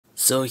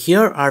So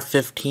here are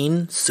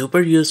 15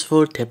 super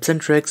useful tips and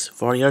tricks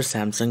for your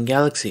Samsung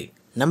Galaxy.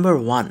 Number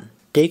 1.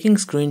 Taking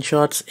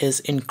screenshots is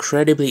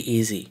incredibly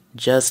easy.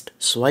 Just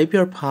swipe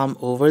your palm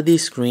over the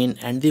screen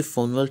and the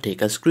phone will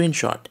take a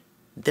screenshot.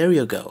 There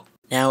you go.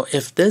 Now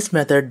if this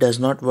method does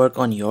not work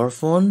on your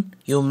phone,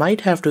 you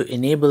might have to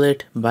enable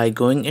it by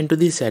going into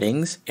the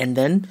settings and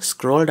then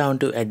scroll down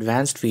to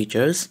advanced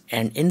features,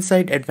 and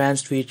inside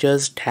advanced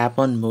features tap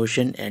on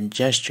motion and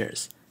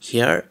gestures.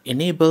 Here,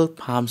 enable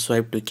palm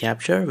swipe to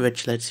capture,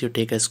 which lets you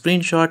take a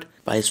screenshot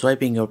by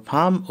swiping your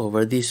palm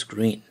over the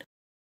screen.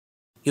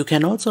 You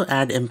can also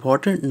add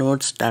important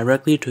notes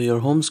directly to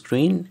your home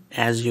screen.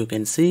 As you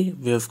can see,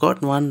 we've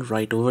got one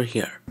right over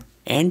here.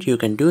 And you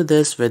can do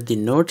this with the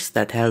notes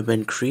that have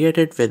been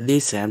created with the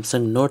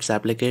Samsung Notes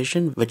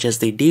application, which is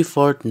the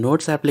default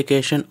notes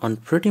application on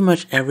pretty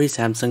much every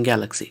Samsung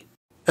Galaxy.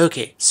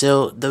 Okay,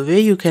 so the way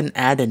you can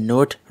add a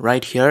note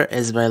right here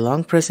is by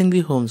long pressing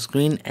the home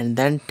screen and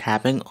then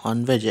tapping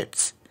on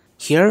widgets.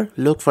 Here,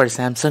 look for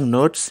Samsung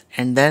Notes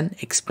and then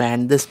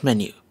expand this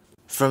menu.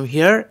 From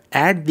here,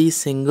 add the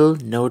single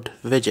note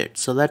widget.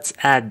 So let's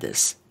add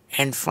this.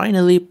 And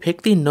finally,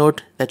 pick the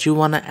note that you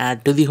want to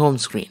add to the home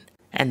screen.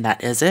 And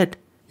that is it.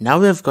 Now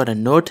we've got a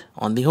note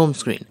on the home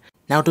screen.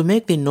 Now to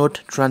make the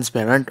note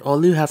transparent,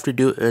 all you have to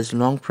do is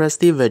long press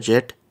the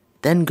widget,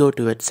 then go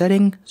to its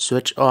setting,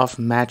 switch off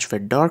match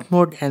with dark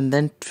mode, and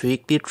then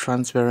tweak the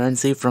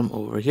transparency from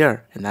over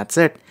here. And that's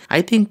it.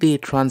 I think the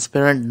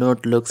transparent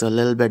note looks a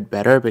little bit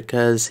better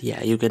because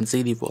yeah, you can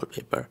see the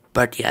wallpaper.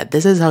 But yeah,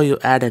 this is how you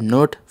add a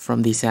note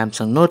from the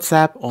Samsung Notes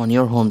app on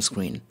your home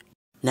screen.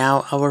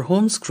 Now our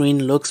home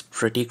screen looks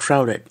pretty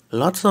crowded,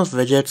 lots of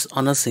widgets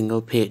on a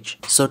single page.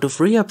 So to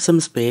free up some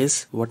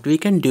space, what we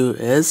can do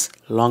is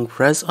long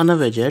press on a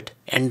widget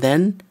and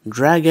then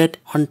drag it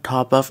on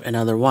top of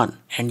another one.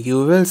 And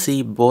you will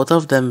see both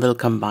of them will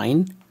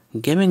combine,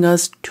 giving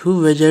us two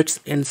widgets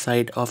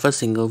inside of a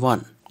single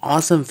one.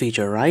 Awesome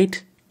feature,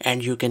 right?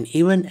 And you can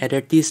even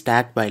edit the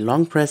stack by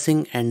long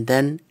pressing and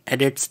then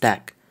edit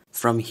stack.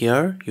 From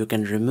here, you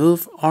can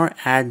remove or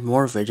add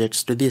more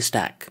widgets to the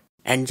stack.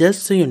 And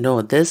just so you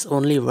know, this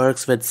only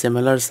works with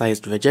similar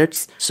sized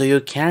widgets, so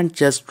you can't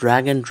just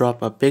drag and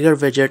drop a bigger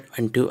widget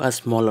into a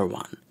smaller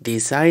one. The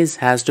size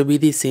has to be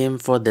the same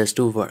for this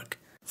to work.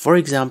 For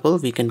example,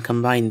 we can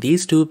combine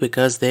these two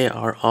because they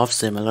are of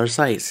similar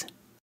size.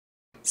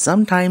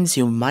 Sometimes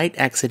you might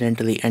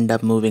accidentally end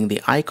up moving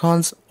the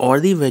icons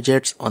or the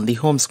widgets on the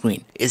home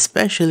screen,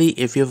 especially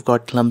if you've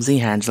got clumsy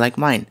hands like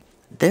mine.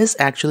 This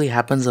actually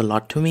happens a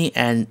lot to me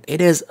and it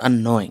is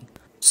annoying.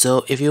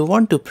 So if you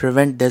want to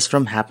prevent this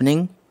from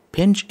happening,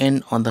 pinch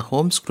in on the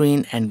home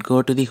screen and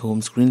go to the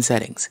home screen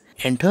settings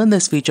and turn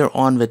this feature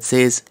on which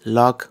says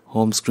lock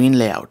home screen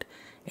layout,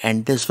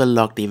 and this will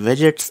lock the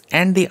widgets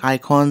and the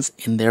icons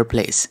in their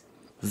place.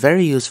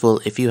 Very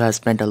useful if you have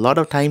spent a lot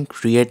of time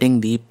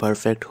creating the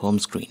perfect home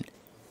screen.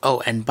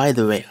 Oh, and by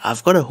the way,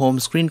 I've got a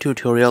home screen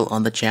tutorial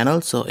on the channel,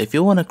 so if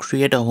you want to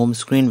create a home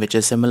screen which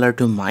is similar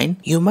to mine,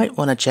 you might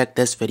want to check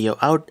this video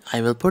out.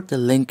 I will put the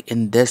link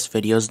in this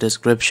video's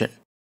description.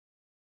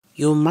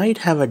 You might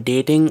have a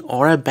dating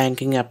or a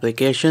banking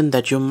application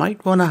that you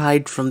might want to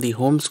hide from the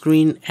home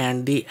screen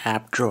and the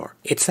app drawer.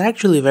 It's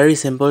actually very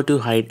simple to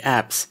hide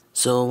apps.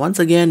 So once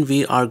again,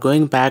 we are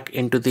going back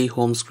into the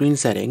home screen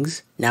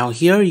settings. Now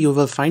here you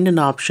will find an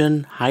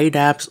option hide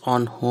apps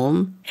on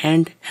home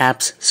and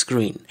apps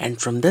screen.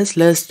 And from this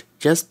list,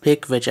 just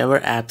pick whichever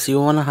apps you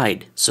want to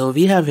hide. So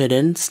we have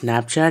hidden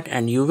Snapchat,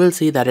 and you will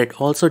see that it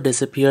also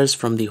disappears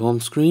from the home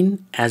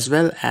screen as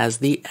well as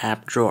the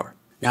app drawer.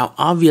 Now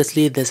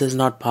obviously this is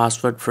not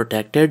password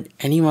protected.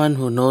 Anyone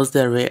who knows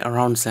their way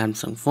around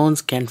Samsung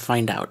phones can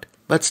find out.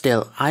 But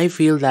still, I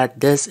feel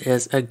that this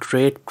is a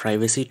great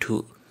privacy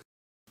tool.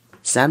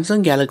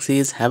 Samsung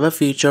Galaxies have a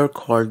feature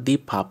called the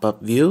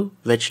pop-up view,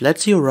 which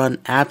lets you run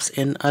apps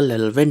in a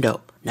little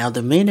window. Now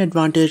the main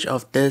advantage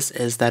of this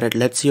is that it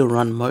lets you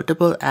run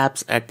multiple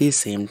apps at the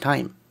same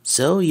time.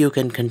 So you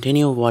can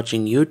continue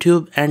watching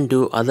YouTube and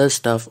do other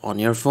stuff on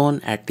your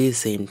phone at the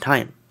same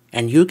time.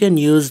 And you can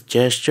use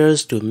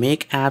gestures to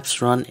make apps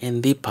run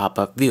in the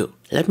pop-up view.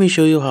 Let me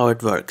show you how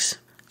it works.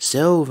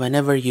 So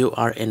whenever you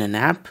are in an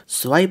app,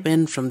 swipe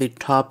in from the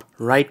top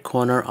right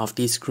corner of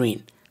the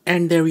screen.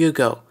 And there you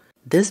go.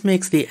 This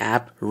makes the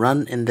app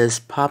run in this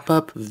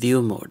pop-up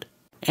view mode.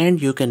 And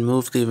you can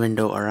move the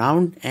window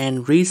around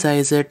and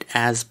resize it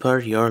as per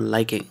your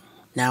liking.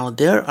 Now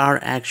there are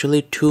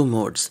actually two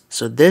modes.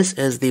 So this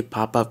is the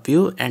pop-up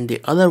view and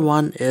the other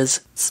one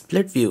is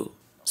split view.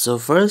 So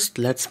first,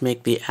 let's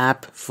make the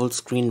app full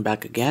screen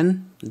back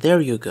again. There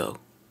you go.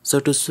 So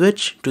to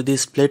switch to the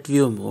split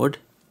view mode,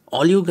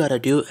 all you gotta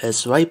do is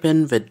swipe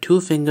in with two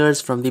fingers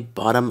from the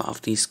bottom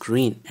of the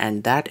screen,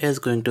 and that is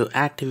going to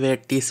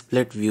activate the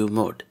split view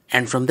mode.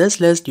 And from this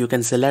list, you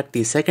can select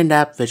the second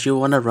app which you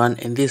wanna run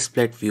in the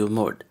split view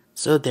mode.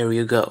 So there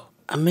you go.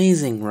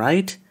 Amazing,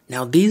 right?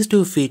 Now these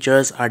two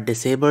features are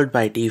disabled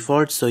by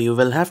default, so you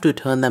will have to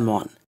turn them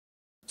on.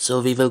 So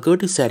we will go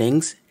to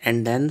settings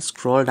and then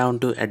scroll down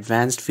to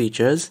advanced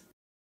features.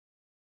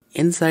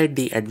 Inside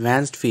the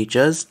advanced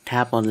features,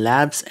 tap on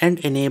labs and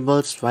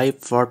enable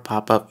swipe for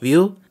pop-up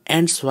view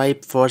and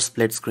swipe for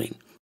split screen.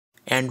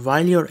 And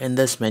while you're in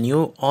this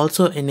menu,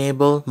 also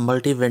enable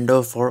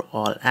multi-window for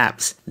all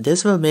apps.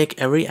 This will make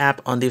every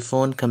app on the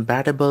phone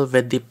compatible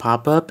with the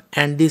pop-up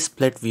and the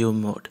split view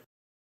mode.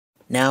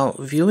 Now,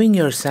 viewing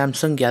your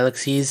Samsung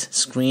Galaxy's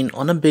screen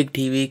on a big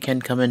TV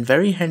can come in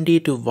very handy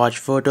to watch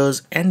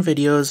photos and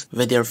videos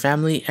with your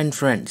family and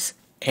friends,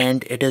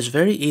 and it is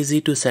very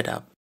easy to set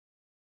up.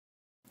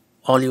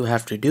 All you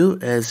have to do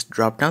is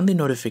drop down the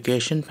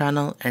notification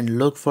panel and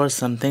look for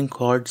something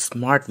called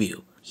Smart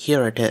View.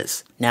 Here it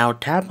is. Now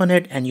tap on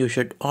it and you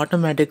should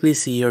automatically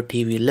see your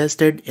TV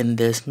listed in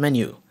this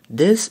menu.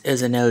 This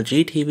is an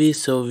LG TV,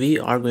 so we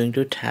are going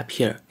to tap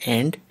here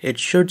and it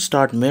should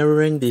start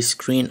mirroring the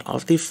screen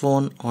of the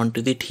phone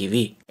onto the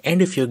TV.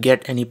 And if you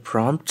get any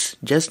prompts,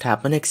 just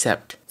tap on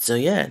accept. So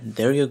yeah,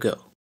 there you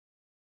go.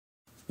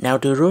 Now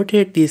to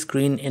rotate the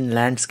screen in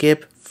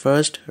landscape,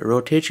 first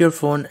rotate your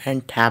phone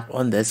and tap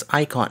on this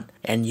icon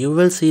and you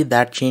will see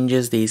that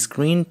changes the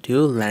screen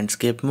to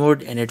landscape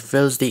mode and it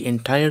fills the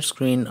entire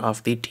screen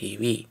of the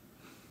TV.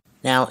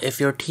 Now if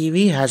your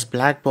TV has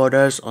black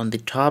borders on the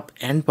top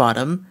and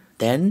bottom,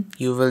 then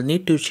you will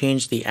need to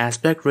change the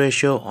aspect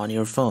ratio on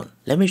your phone.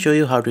 Let me show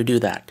you how to do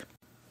that.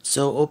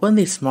 So open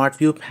the Smart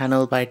View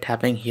panel by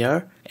tapping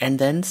here and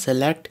then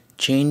select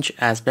Change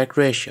Aspect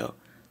Ratio.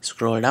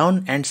 Scroll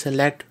down and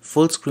select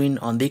full screen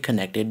on the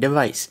connected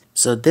device.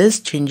 So this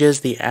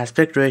changes the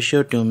aspect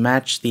ratio to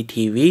match the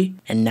TV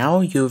and now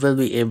you will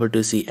be able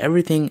to see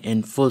everything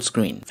in full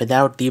screen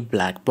without the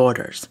black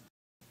borders.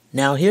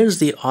 Now here's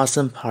the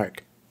awesome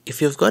part.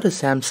 If you've got a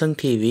Samsung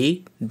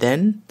TV,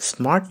 then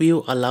Smart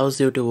View allows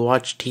you to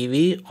watch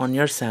TV on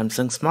your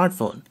Samsung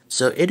smartphone.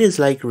 So it is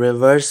like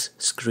reverse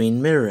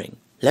screen mirroring.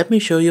 Let me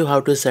show you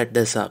how to set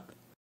this up.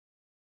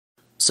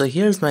 So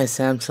here's my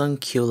Samsung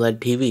QLED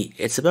TV.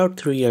 It's about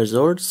 3 years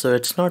old, so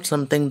it's not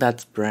something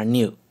that's brand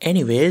new.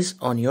 Anyways,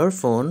 on your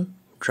phone,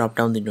 drop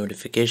down the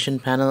notification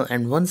panel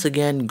and once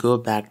again go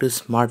back to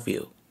Smart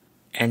View.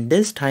 And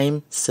this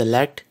time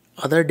select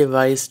Other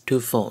Device to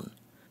Phone.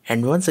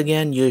 And once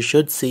again you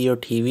should see your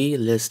TV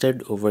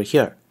listed over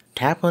here.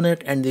 Tap on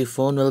it and the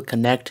phone will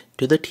connect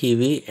to the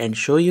TV and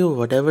show you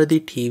whatever the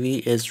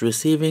TV is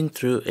receiving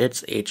through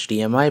its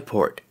HDMI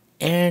port.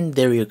 And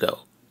there you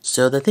go.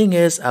 So the thing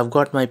is, I've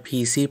got my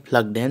PC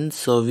plugged in,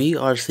 so we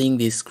are seeing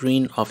the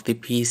screen of the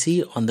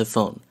PC on the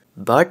phone.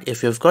 But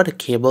if you've got a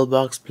cable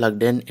box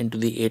plugged in into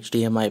the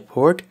HDMI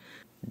port,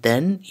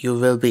 then you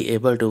will be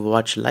able to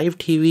watch live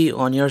TV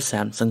on your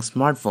Samsung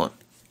smartphone.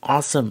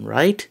 Awesome,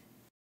 right?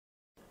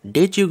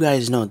 Did you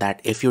guys know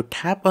that if you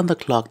tap on the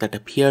clock that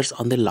appears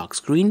on the lock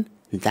screen,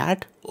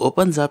 that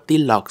opens up the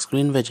lock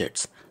screen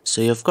widgets?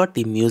 So you've got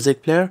the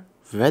music player,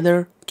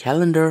 weather,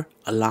 calendar,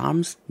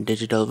 alarms,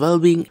 digital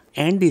well-being,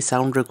 and the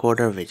sound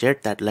recorder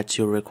widget that lets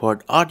you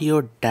record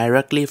audio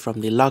directly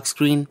from the lock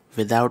screen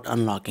without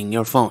unlocking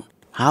your phone.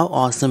 How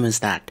awesome is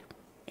that?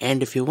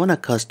 And if you want to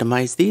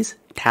customize these,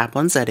 tap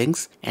on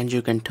settings and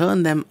you can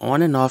turn them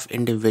on and off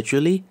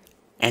individually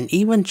and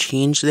even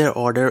change their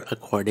order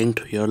according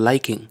to your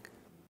liking.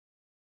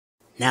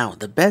 Now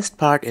the best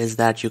part is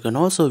that you can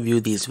also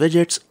view these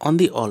widgets on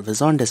the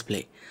always on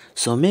display.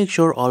 So make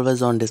sure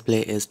always on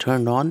display is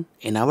turned on.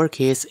 In our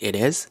case it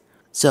is.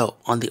 So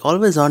on the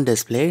always on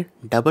display,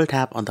 double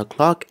tap on the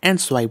clock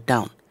and swipe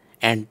down.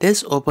 And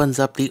this opens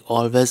up the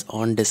always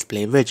on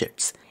display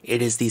widgets.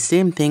 It is the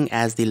same thing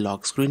as the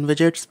lock screen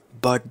widgets,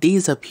 but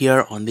these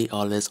appear on the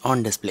always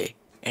on display.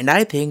 And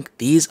I think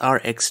these are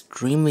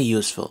extremely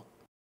useful.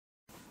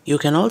 You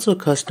can also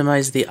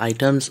customize the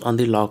items on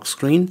the lock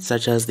screen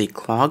such as the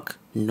clock,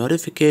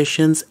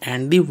 notifications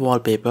and the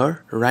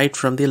wallpaper right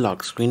from the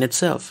lock screen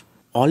itself.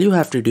 All you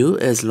have to do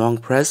is long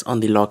press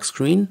on the lock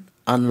screen,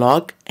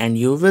 unlock, and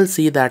you will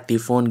see that the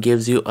phone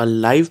gives you a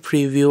live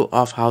preview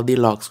of how the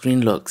lock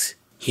screen looks.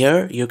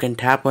 Here you can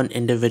tap on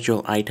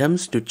individual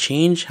items to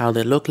change how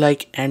they look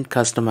like and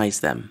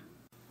customize them.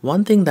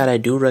 One thing that I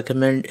do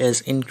recommend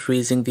is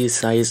increasing the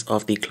size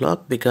of the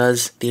clock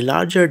because the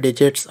larger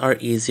digits are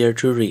easier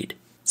to read.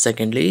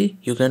 Secondly,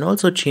 you can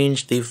also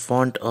change the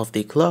font of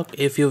the clock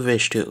if you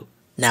wish to.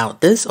 Now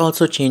this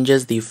also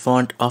changes the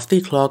font of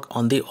the clock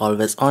on the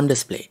always on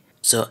display.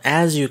 So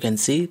as you can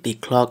see, the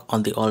clock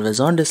on the always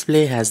on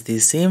display has the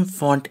same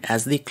font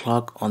as the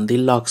clock on the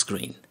lock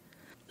screen.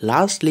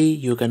 Lastly,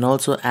 you can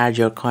also add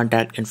your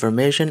contact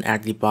information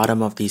at the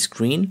bottom of the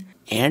screen,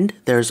 and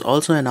there's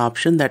also an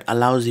option that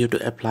allows you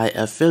to apply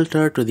a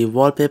filter to the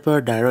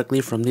wallpaper directly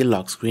from the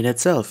lock screen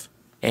itself.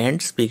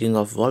 And speaking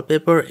of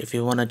wallpaper, if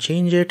you want to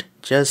change it,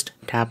 just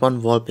tap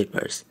on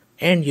Wallpapers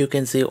and you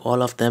can see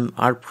all of them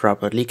are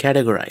properly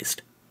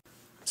categorized.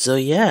 So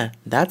yeah,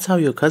 that's how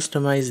you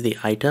customize the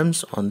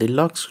items on the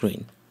lock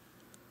screen.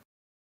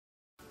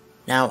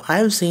 Now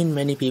I've seen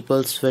many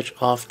people switch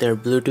off their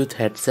Bluetooth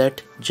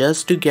headset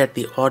just to get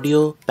the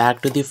audio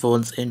back to the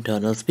phone's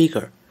internal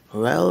speaker.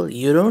 Well,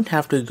 you don't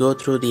have to go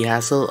through the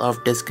hassle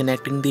of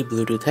disconnecting the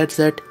Bluetooth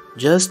headset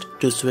just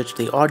to switch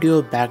the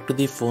audio back to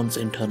the phone's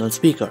internal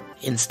speaker.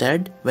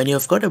 Instead, when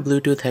you've got a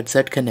Bluetooth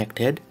headset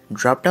connected,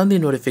 drop down the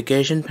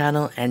notification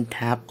panel and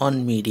tap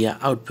on Media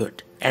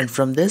Output. And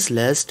from this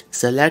list,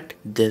 select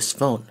this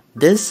phone.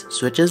 This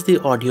switches the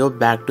audio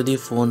back to the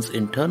phone's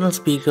internal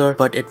speaker,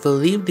 but it will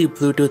leave the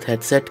Bluetooth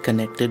headset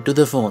connected to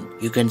the phone.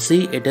 You can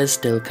see it is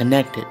still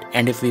connected.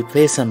 And if we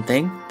play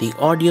something, the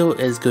audio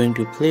is going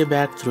to play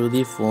back through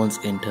the phone's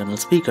internal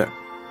speaker.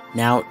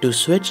 Now to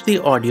switch the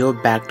audio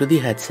back to the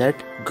headset,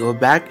 go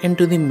back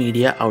into the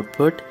media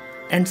output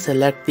and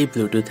select the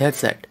Bluetooth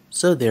headset.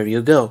 So there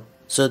you go.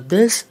 So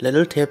this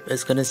little tip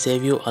is gonna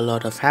save you a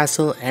lot of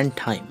hassle and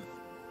time.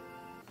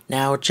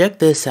 Now check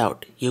this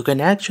out. You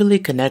can actually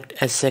connect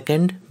a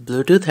second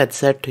Bluetooth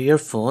headset to your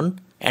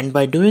phone, and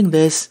by doing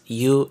this,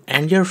 you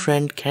and your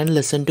friend can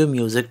listen to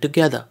music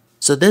together.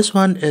 So this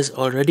one is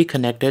already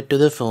connected to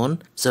the phone,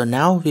 so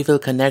now we will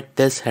connect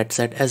this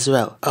headset as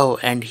well. Oh,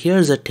 and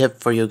here's a tip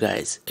for you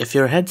guys. If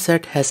your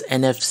headset has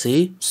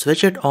NFC,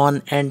 switch it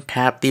on and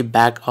tap the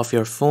back of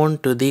your phone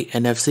to the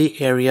NFC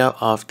area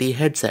of the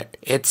headset.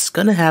 It's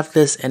gonna have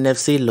this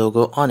NFC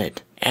logo on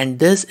it, and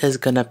this is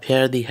gonna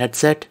pair the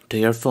headset to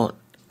your phone.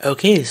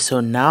 Okay,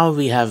 so now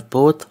we have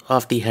both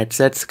of the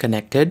headsets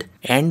connected,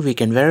 and we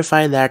can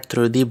verify that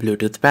through the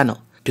Bluetooth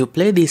panel. To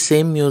play the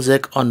same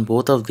music on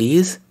both of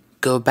these,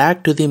 go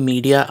back to the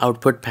media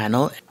output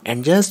panel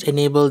and just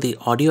enable the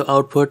audio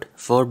output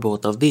for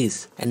both of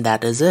these. And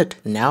that is it.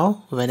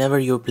 Now, whenever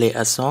you play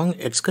a song,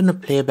 it's gonna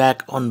play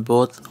back on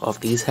both of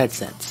these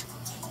headsets.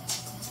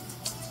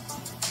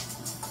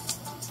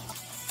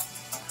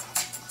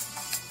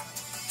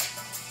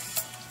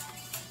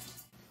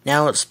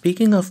 Now,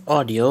 speaking of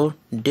audio,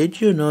 did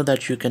you know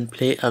that you can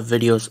play a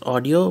video's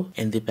audio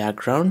in the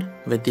background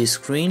with the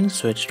screen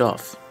switched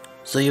off?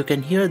 So you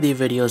can hear the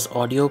video's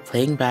audio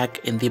playing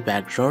back in the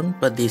background,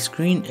 but the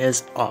screen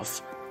is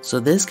off. So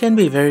this can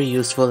be very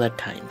useful at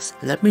times.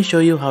 Let me show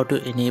you how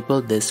to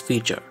enable this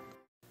feature.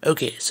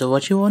 Okay, so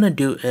what you want to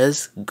do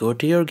is go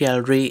to your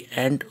gallery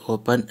and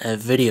open a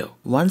video.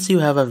 Once you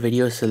have a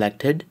video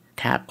selected,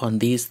 tap on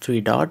these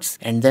three dots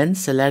and then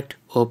select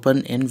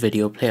Open in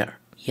Video Player.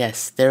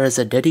 Yes, there is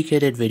a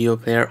dedicated video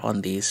player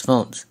on these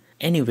phones.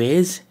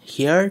 Anyways,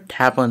 here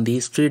tap on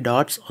these three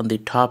dots on the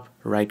top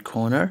right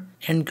corner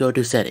and go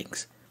to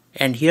Settings.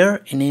 And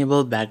here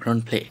enable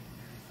background play.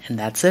 And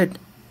that's it.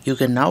 You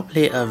can now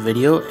play a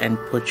video and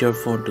put your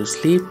phone to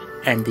sleep,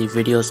 and the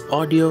video's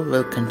audio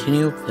will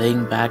continue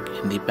playing back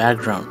in the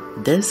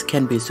background. This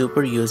can be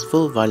super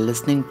useful while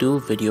listening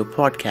to video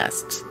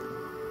podcasts.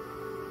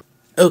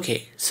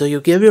 Okay, so you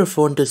give your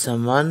phone to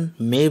someone,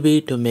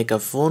 maybe to make a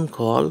phone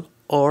call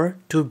or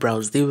to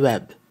browse the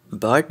web.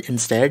 But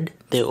instead,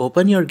 they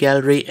open your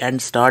gallery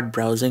and start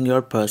browsing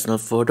your personal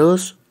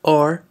photos,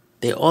 or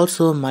they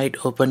also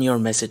might open your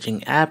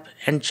messaging app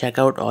and check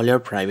out all your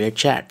private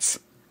chats.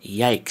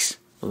 Yikes.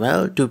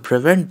 Well, to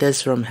prevent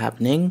this from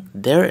happening,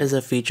 there is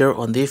a feature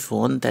on the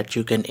phone that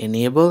you can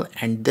enable,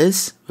 and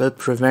this will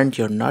prevent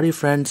your naughty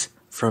friends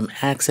from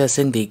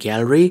accessing the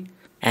gallery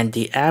and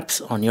the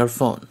apps on your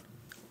phone.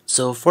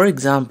 So for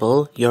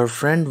example, your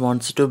friend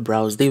wants to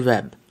browse the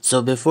web.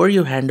 So before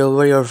you hand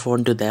over your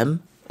phone to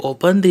them,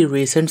 open the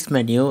Recents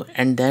menu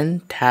and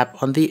then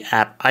tap on the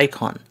app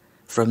icon.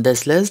 From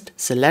this list,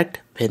 select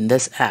Pin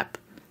this app.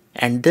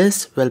 And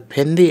this will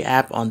pin the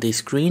app on the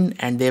screen,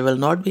 and they will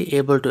not be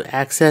able to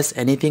access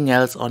anything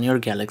else on your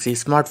Galaxy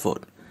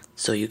smartphone.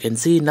 So you can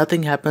see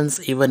nothing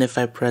happens even if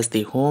I press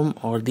the home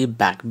or the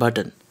back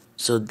button.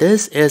 So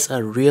this is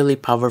a really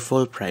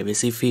powerful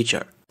privacy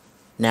feature.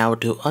 Now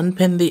to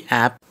unpin the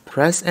app,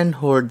 press and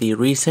hold the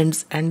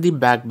Recents and the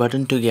back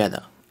button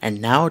together. And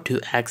now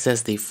to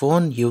access the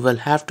phone, you will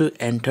have to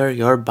enter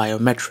your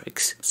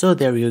biometrics. So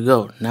there you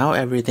go, now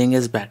everything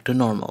is back to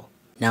normal.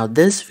 Now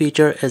this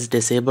feature is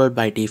disabled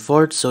by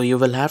default, so you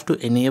will have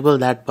to enable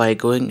that by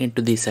going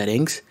into the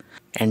settings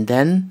and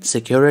then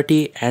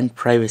security and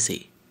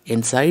privacy.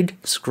 Inside,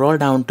 scroll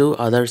down to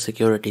other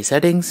security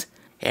settings,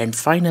 and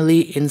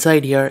finally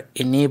inside here,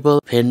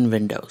 enable pin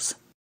windows.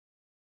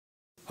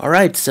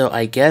 Alright, so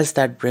I guess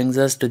that brings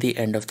us to the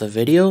end of the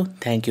video.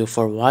 Thank you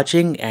for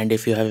watching, and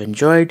if you have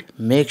enjoyed,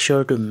 make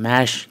sure to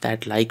mash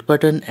that like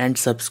button and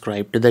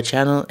subscribe to the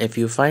channel if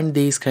you find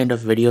these kind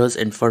of videos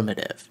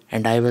informative.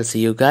 And I will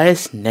see you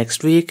guys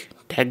next week.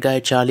 Tech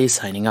Guy Charlie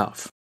signing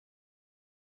off.